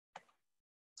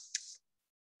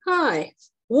Hi,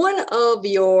 one of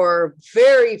your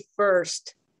very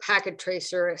first packet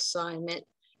tracer assignment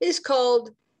is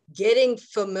called Getting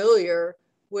Familiar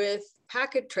with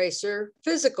Packet Tracer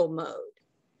Physical Mode.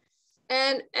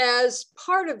 And as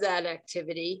part of that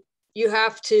activity, you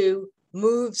have to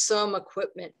move some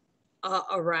equipment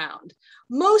around.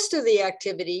 Most of the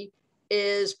activity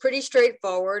is pretty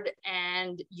straightforward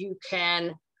and you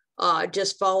can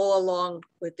just follow along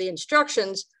with the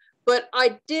instructions. But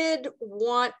I did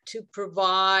want to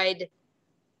provide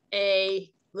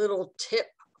a little tip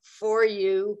for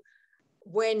you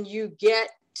when you get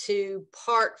to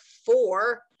part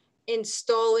 4,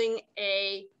 installing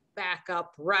a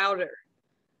backup router.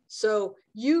 So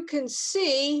you can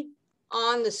see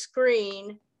on the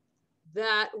screen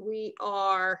that we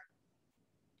are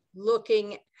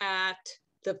looking at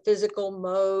the physical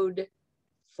mode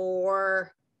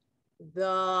for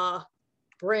the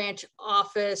branch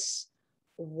office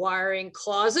wiring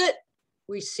closet.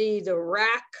 We see the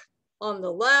rack on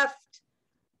the left.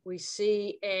 We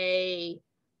see a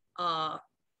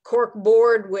cork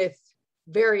board with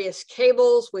various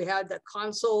cables. We have the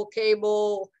console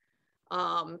cable,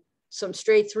 some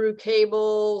straight through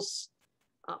cables,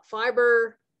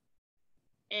 fiber,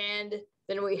 and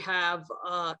then we have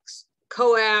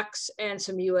coax and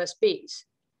some USBs.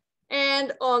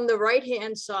 And on the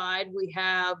right-hand side, we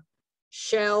have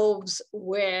shelves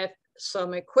with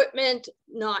some equipment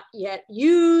not yet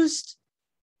used.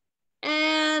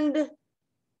 And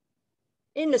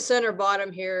in the center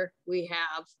bottom here, we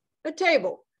have a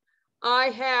table. I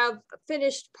have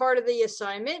finished part of the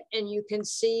assignment, and you can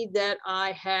see that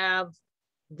I have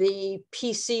the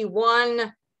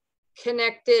PC1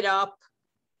 connected up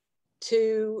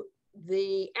to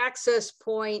the access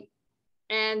point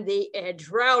and the edge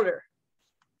router.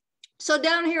 So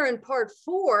down here in part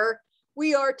 4,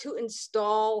 we are to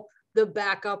install the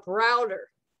backup router.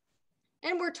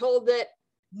 And we're told that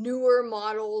newer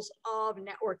models of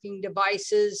networking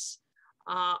devices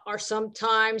are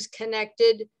sometimes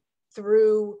connected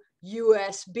through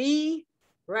USB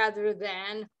rather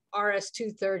than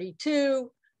RS-232,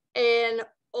 an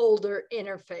older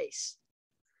interface.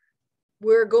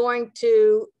 We're going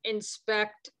to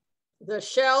inspect the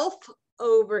shelf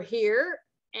over here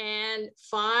and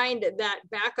find that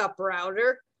backup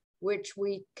router, which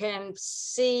we can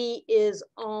see is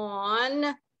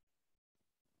on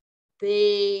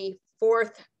the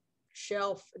 4th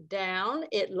shelf down,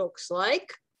 it looks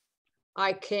like.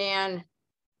 I can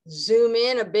zoom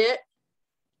in a bit.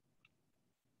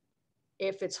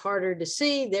 If it's harder to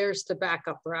see, there's the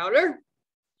backup router.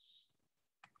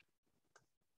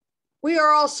 We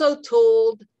are also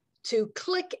told to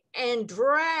click and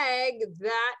drag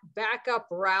that backup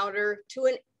router to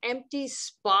an empty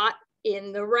spot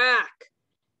in the rack.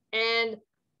 And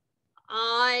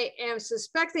I am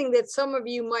suspecting that some of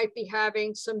you might be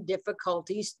having some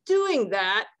difficulties doing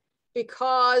that,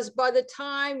 because by the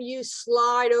time you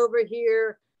slide over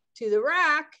here to the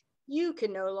rack, you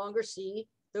can no longer see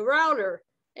the router.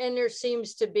 And there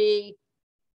seems to be,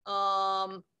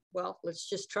 well, let's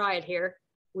just try it here.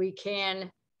 We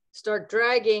can start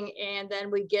dragging, and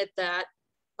then we get that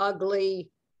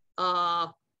ugly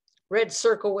red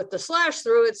circle with the slash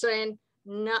through it saying,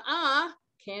 nah,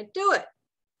 can't do it.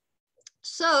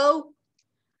 So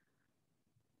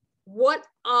what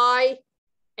I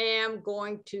am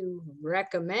going to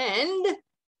recommend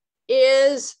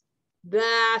is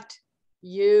that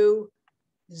you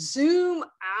zoom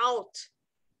out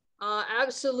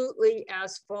absolutely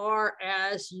as far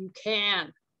as you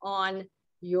can on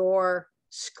your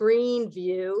screen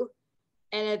view.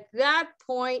 And at that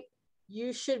point,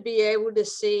 you should be able to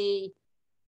see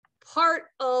part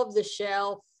of the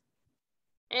shelf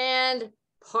and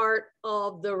part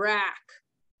of the rack.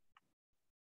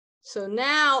 So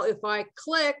now if I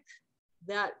click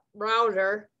that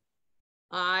router,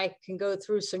 I can go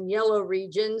through some yellow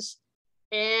regions,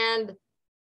 and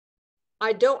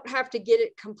I don't have to get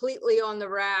it completely on the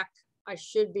rack. I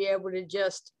should be able to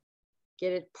just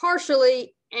get it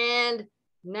partially, and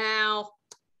now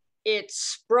it's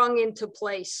sprung into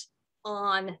place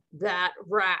on that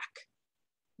rack.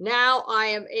 Now I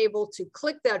am able to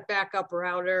click that backup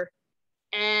router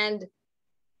and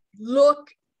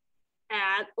look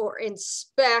at or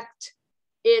inspect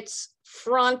its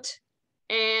front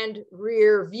and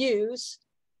rear views.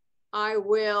 I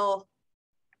will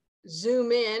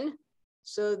zoom in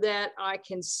so that I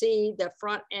can see the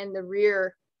front and the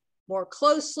rear more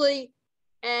closely,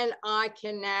 and I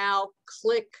can now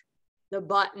click the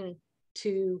button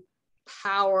to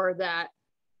power that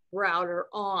router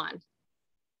on.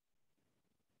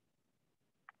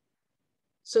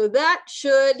 So that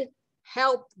should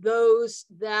help those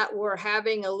that were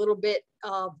having a little bit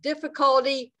of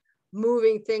difficulty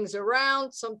moving things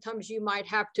around. Sometimes you might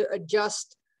have to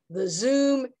adjust the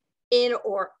zoom in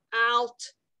or out.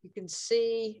 You can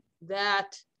see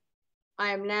that I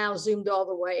am now zoomed all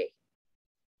the way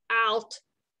out,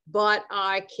 but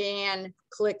I can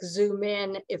click zoom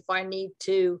in if I need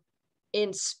to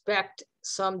inspect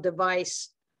some device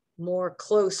more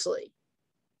closely.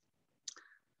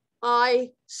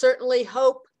 I certainly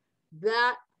hope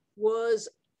that was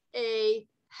a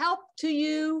help to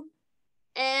you,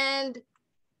 and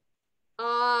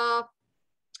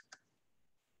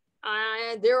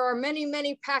there are many,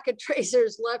 many packet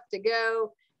tracers left to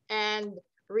go, and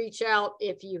reach out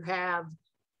if you have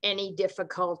any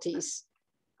difficulties.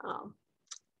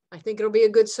 I think it'll be a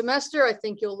good semester. I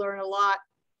think you'll learn a lot.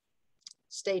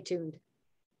 Stay tuned.